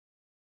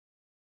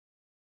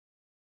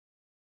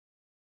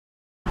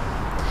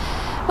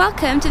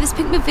Welcome to this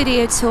Pinkmove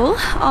video tour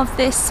of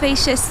this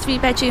spacious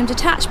 3-bedroom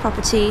detached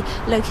property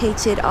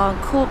located on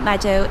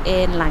Meadow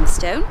in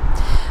Langstone.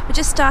 We're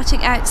just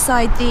starting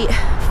outside the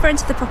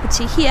front of the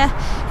property here.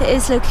 It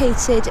is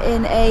located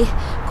in a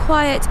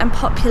quiet and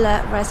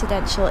popular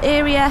residential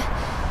area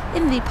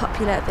in the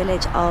popular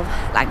village of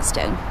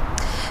Langstone.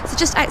 So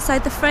just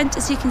outside the front,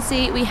 as you can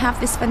see, we have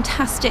this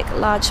fantastic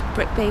large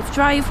brick paved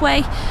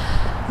driveway,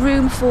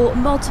 room for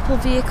multiple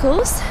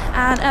vehicles,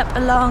 and up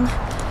along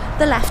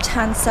the left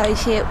hand side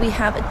here we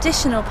have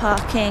additional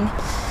parking.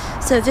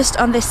 So just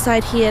on this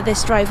side here,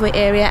 this driveway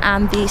area,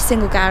 and the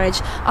single garage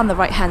on the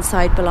right hand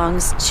side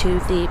belongs to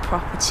the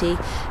property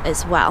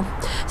as well.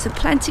 So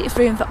plenty of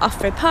room for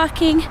off-road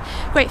parking,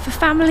 great for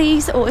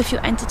families or if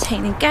you're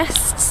entertaining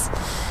guests.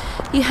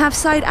 You have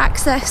side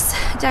access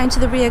down to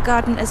the rear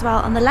garden as well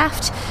on the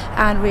left,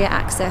 and rear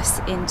access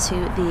into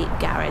the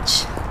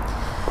garage.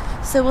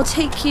 So we'll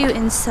take you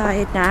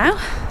inside now.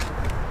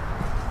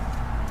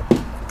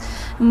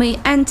 And we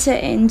enter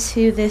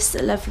into this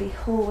lovely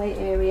hallway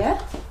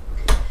area.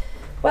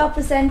 Well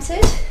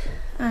presented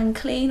and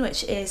clean,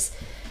 which is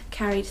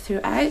carried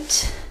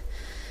throughout.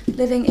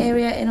 Living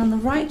area in on the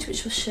right,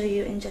 which we'll show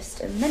you in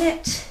just a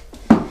minute.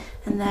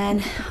 And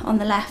then on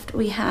the left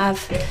we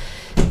have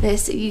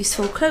this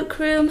useful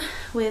cloakroom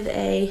with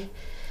a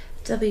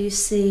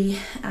WC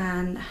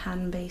and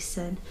hand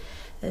basin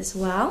as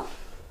well.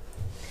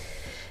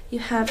 You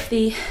have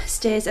the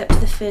stairs up to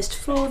the first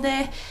floor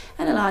there,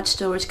 and a large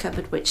storage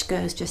cupboard which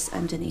goes just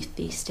underneath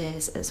the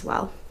stairs as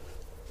well.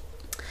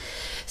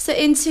 So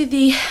into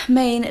the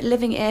main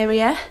living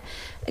area,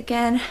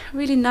 again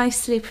really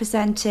nicely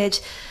presented,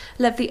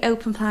 lovely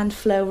open plan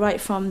flow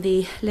right from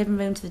the living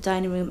room to the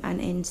dining room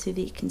and into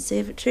the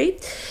conservatory.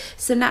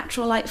 So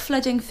natural light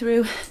flooding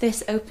through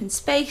this open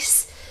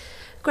space,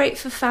 great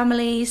for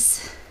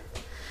families,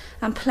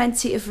 and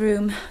plenty of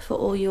room for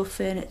all your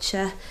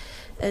furniture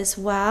as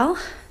well.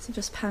 So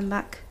just pan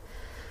back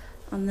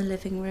on the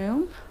living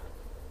room.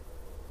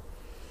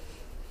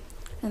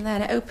 And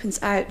then it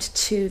opens out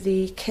to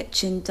the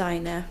kitchen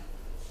diner.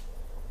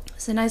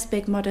 So nice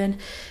big modern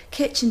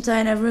kitchen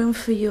diner, room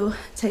for your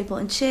table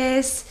and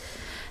chairs.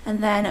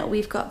 And then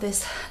we've got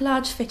this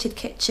large fitted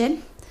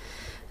kitchen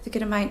with a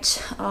good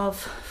amount of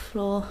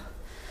floor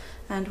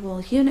and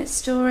wall unit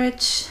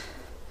storage.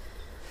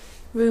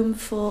 Room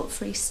for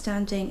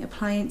freestanding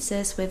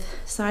appliances with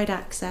side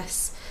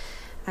access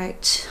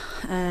out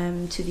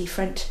to the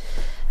front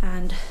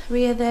and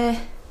rear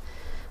there.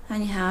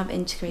 And you have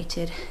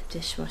integrated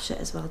dishwasher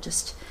as well,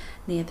 just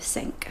near the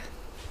sink.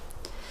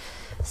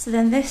 So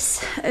then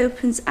this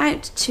opens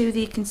out to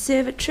the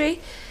conservatory,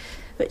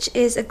 which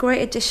is a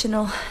great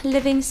additional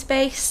living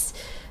space.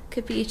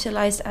 Could be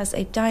utilised as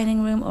a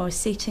dining room or a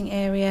seating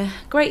area.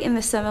 Great in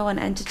the summer when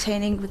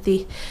entertaining, with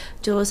the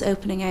doors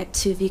opening out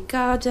to the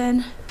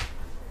garden.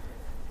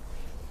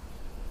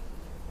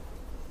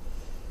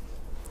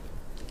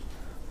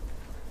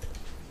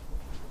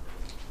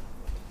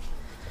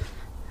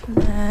 And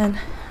then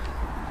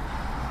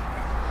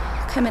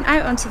coming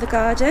out onto the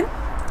garden,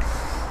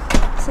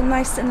 so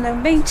nice and low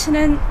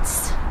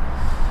maintenance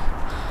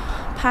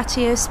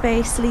patio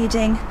space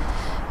leading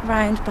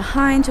round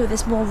behind, with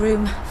there's more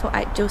room for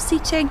outdoor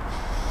seating,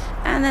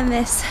 and then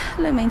this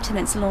low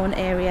maintenance lawn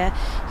area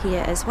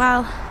here as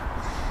well,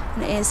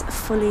 and it is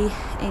fully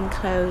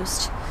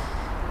enclosed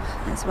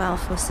as well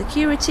for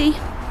security.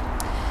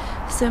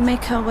 So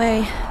make our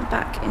way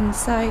back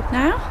inside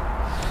now.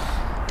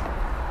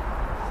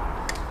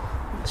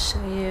 I'll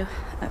show you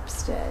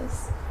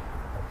upstairs.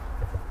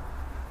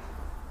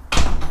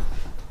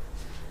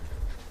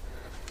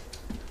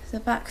 So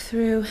back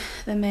through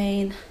the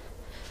main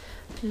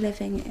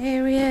living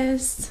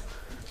areas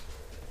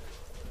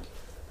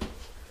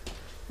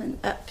and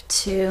up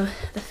to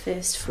the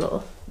first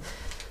floor.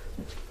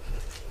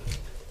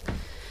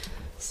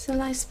 So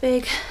nice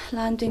big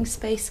landing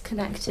space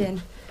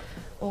connecting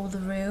all the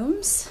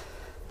rooms.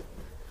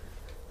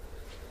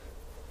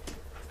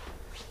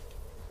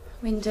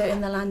 Window in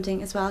the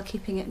landing as well,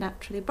 keeping it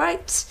naturally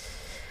bright.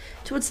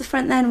 Towards the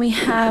front then we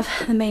have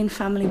the main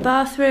family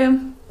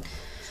bathroom,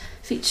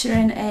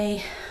 featuring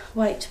a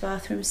white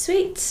bathroom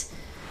suite.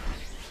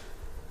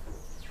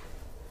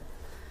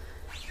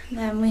 And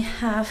then we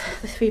have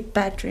the 3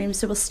 bedrooms.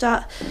 So we'll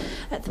start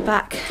at the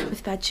back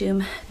with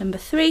bedroom number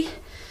 3.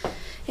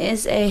 It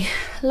is a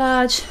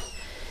large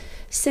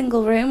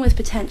single room with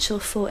potential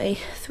for a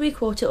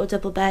 3/4 or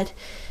double bed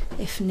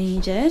if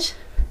needed.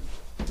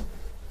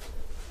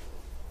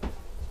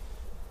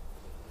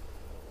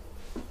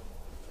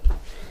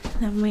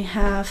 Then we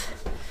have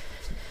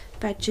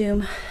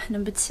bedroom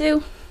number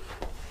 2.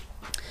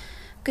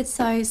 Good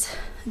size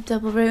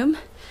double room,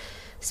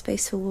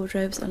 space for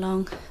wardrobes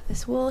along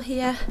this wall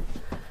here.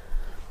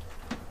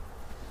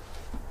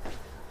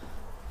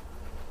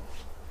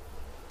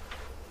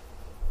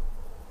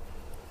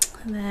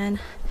 And then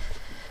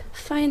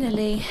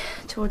finally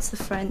towards the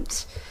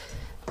front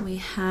we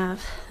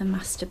have the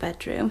master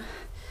bedroom.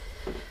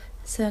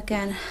 So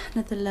again,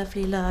 another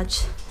lovely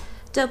large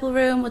double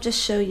room. We'll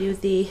just show you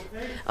the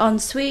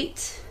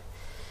ensuite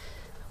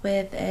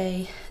with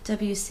a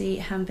WC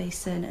hand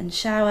basin and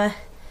shower.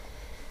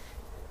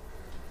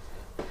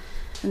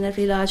 A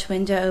lovely large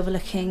window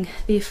overlooking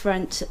the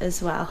front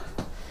as well.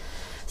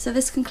 So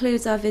this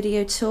concludes our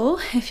video tour.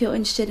 If you're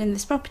interested in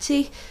this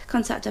property,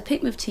 contact our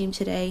Pinkmove team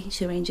today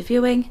to arrange a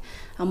viewing,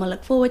 and we'll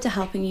look forward to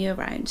helping you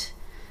around.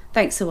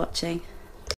 Thanks for watching.